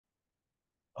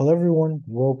Hello, everyone.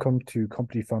 Welcome to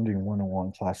Company Founding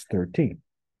 101 Class 13.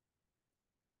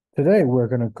 Today, we're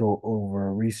going to go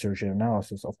over research and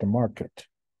analysis of the market.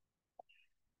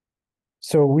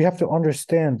 So we have to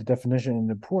understand the definition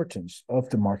and importance of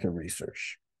the market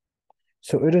research.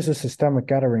 So it is a systemic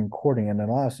gathering, recording, and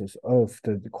analysis of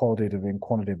the qualitative and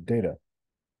quantitative data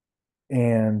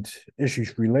and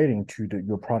issues relating to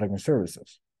your product and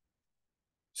services.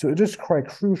 So it is quite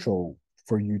crucial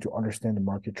for you to understand the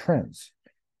market trends,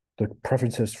 the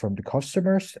preferences from the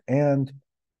customers, and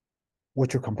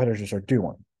what your competitors are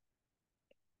doing.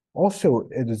 Also,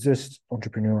 it assists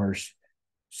entrepreneurs,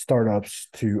 startups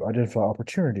to identify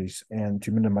opportunities and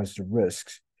to minimize the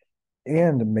risks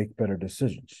and make better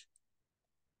decisions.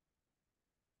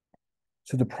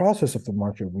 So the process of the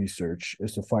market research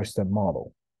is a five-step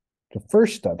model. The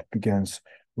first step begins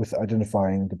with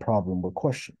identifying the problem or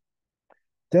question.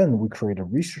 Then we create a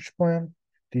research plan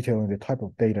detailing the type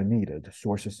of data needed,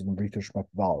 sources, and research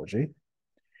methodology.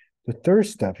 The third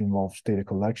step involves data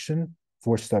collection,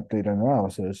 four-step data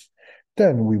analysis.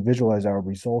 Then we visualize our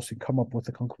results and come up with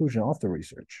a conclusion of the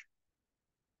research.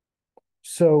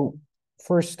 So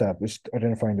first step is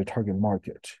identifying the target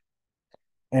market.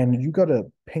 And you got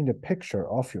to paint a picture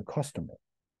of your customer.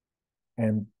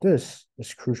 And this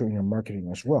is crucial in your marketing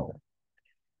as well.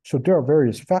 So there are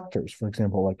various factors, for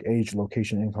example, like age,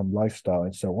 location, income, lifestyle,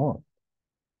 and so on.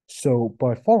 So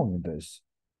by following this,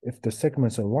 if the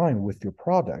segments align with your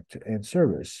product and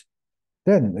service,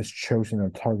 then it's chosen a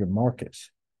target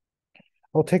markets.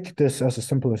 I'll take this as the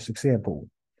simplest example.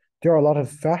 There are a lot of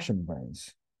fashion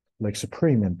brands like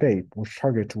Supreme and Bape, which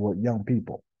target toward young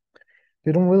people.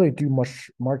 They don't really do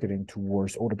much marketing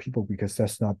towards older people because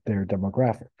that's not their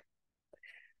demographic.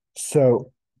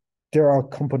 So there are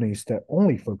companies that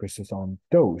only focuses on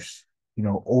those,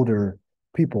 older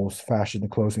people's fashion,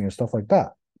 clothing, and stuff like that.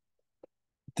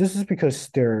 This is because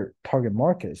their target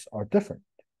markets are different.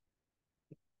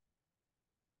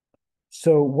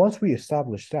 So once we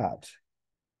establish that,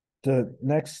 the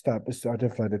next step is to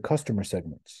identify the customer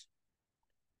segments.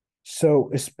 So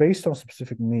it's based on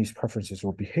specific needs, preferences,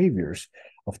 or behaviors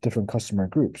of different customer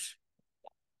groups.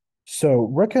 So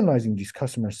recognizing these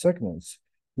customer segments,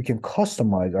 we can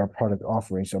customize our product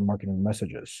offerings and marketing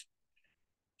messages.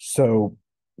 So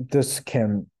this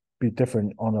can be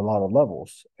different on a lot of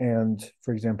levels. And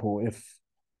for example, if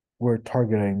we're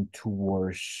targeting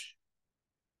towards,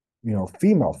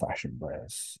 female fashion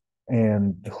brands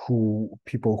and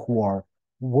people who are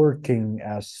working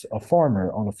as a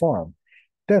farmer on a farm,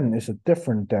 then it's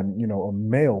different than a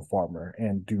male farmer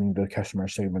and doing the customer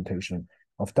segmentation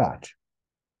of that.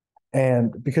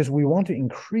 And because we want to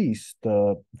increase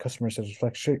the customer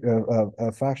satisfaction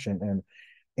and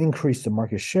increase the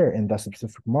market share in that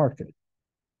specific market.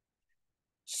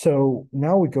 So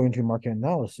now we go into market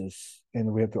analysis,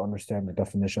 and we have to understand the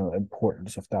definition and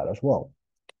importance of that as well.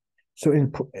 So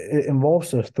it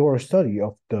involves a thorough study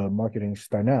of the marketing's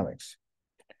dynamics.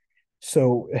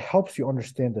 So it helps you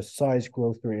understand the size,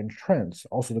 growth rate, and trends,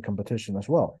 also the competition as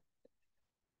well.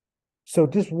 So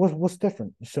this was what's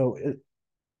different. So it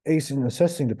aids in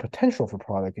assessing the potential for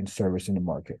product and service in the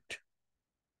market.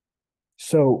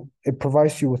 So it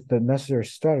provides you with the necessary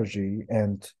strategy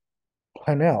and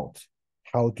plan out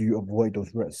how do you avoid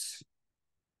those risks.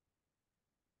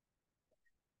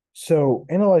 So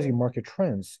analyzing market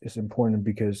trends is important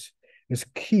because it's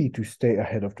key to stay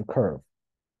ahead of the curve.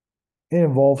 It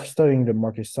involves studying the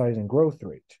market size and growth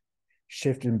rate,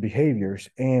 shift in behaviors,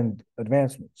 and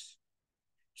advancements.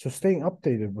 So staying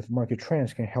updated with market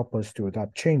trends can help us to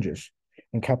adapt changes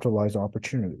and capitalize on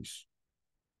opportunities.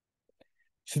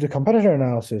 So the competitor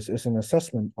analysis is an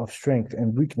assessment of strengths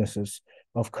and weaknesses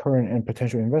of current and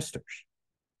potential investors.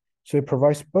 So it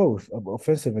provides both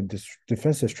offensive and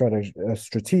defensive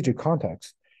strategic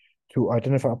context to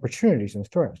identify opportunities and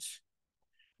threats,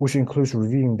 which includes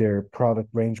reviewing their product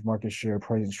range, market share,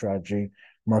 pricing strategy,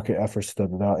 market efforts,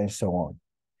 and so on.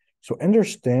 So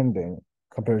understanding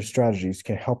comparative strategies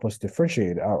can help us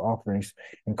differentiate our offerings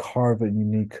and carve a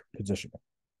unique position.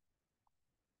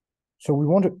 So we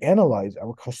want to analyze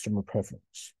our customer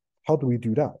preference. How do we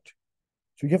do that?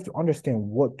 So you have to understand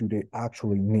what do they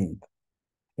actually need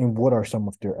and what are some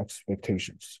of their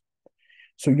expectations.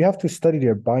 So you have to study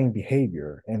their buying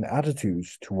behavior and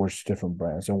attitudes towards different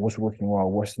brands and what's working well,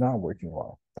 what's not working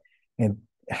well, and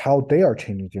how they are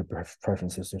changing their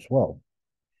preferences as well.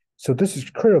 So this is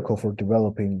critical for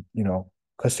developing,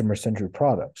 customer-centric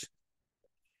products.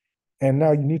 And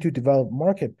now you need to develop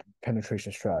market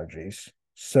penetration strategies.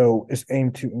 So it's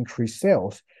aimed to increase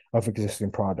sales of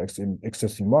existing products in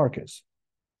existing markets.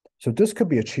 So this could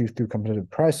be achieved through competitive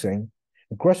pricing,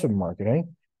 aggressive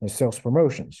marketing, and sales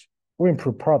promotions, or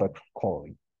improve product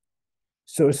quality.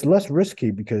 So it's less risky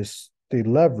because they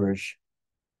leverage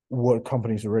what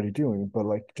companies are already doing, but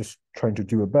like just trying to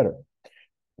do it better.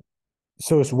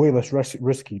 So it's way less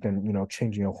risky than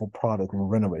changing a whole product and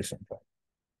renovate something.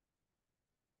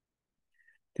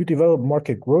 To develop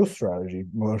market growth strategy,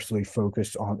 mostly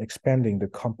focused on expanding the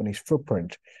company's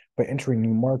footprint by entering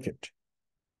new market.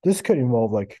 This could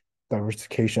involve like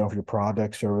diversification of your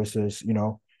product, services,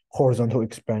 horizontal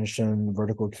expansion,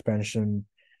 vertical expansion,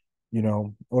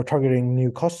 or targeting new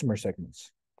customer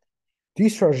segments.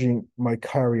 These strategy might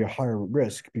carry a higher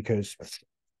risk because,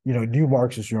 new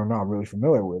markets you're not really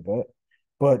familiar with it,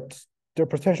 but their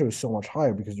potential is so much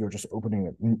higher because you're just opening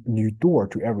a new door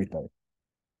to everything.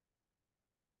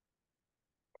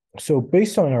 So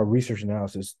based on our research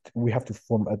analysis, we have to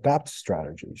form adapt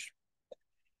strategies.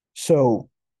 So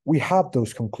we have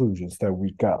those conclusions that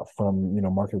we got from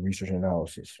market research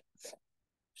analysis.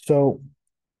 So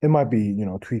it might be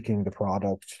tweaking the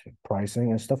product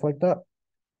pricing and stuff like that,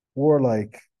 or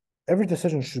like every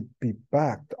decision should be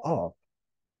backed up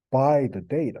by the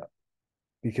data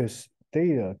because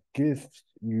data gives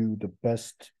you the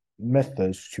best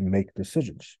methods to make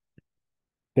decisions.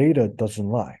 Data doesn't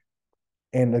lie.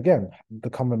 And again,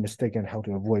 the common mistake and how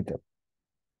to avoid them.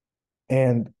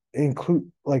 And include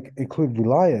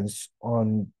reliance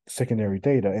on secondary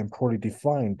data and poorly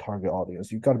defined target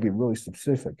audience. You got to be really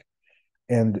specific,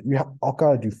 and you have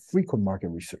got to do frequent market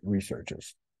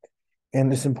researches.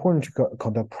 And it's important to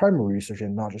conduct primary research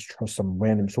and not just trust some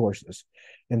random sources,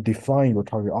 and define your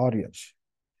target audience,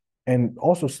 and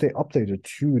also stay updated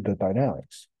to the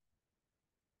dynamics.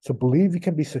 So believe you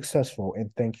can be successful,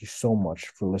 and thank you so much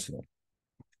for listening.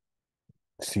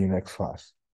 See you next class.